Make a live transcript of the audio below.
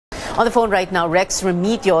On the phone right now, Rex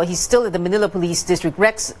Remitio. He's still at the Manila Police District.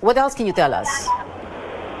 Rex, what else can you tell us?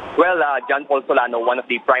 Well, John Paul Solano, one of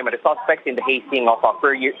the primary suspects in the hazing of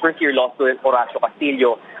first-year law student Horacio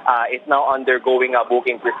Castillo, is now undergoing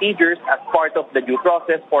booking procedures as part of the due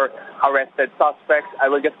process for arrested suspects. I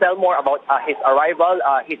will just tell more about his arrival.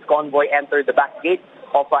 His convoy entered the back gate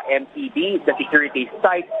of MPD, the security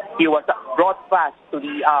site. He was brought fast to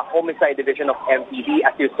the homicide division of MPD,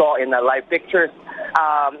 as you saw in the live pictures.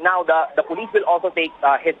 Now, the police will also take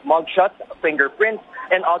his mugshots, fingerprints,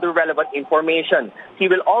 and other relevant information. He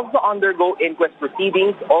will also undergo inquest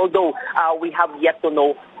proceedings, although we have yet to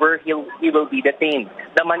know where he will be detained.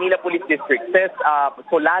 The Manila Police District says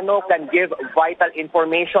Solano can give vital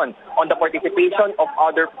information on the participation of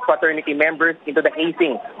other fraternity members into the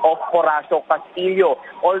hazing of Horacio Castillo,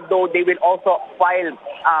 although they will also file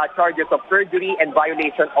charges of perjury and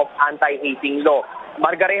violation of anti-hazing law.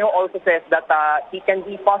 Margarejo also says that he can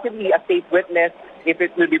be possibly a state witness if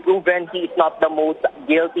it will be proven he is not the most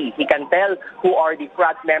guilty. He can tell who are the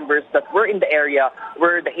frat members that were in the area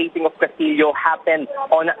where the hazing of Castillo happened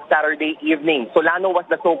on Saturday evening. Solano was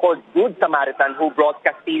the so-called Good Samaritan who brought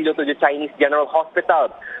Castillo to the Chinese General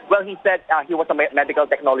Hospital. Well, he said he was a medical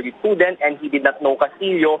technology student and he did not know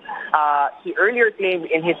Castillo. He earlier claimed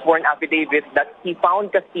in his sworn affidavit that he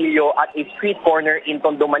found Castillo at a street corner in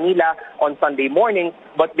Tondo, Manila on Sunday morning,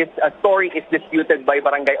 but this story is disputed by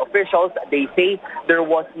barangay officials. They say there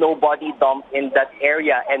was no body dump in that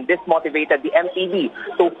area, and this motivated the MPD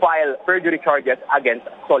to file perjury charges against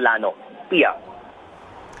Solano. Pia.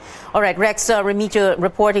 All right, Rex Remitio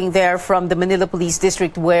reporting there from the Manila Police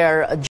District, where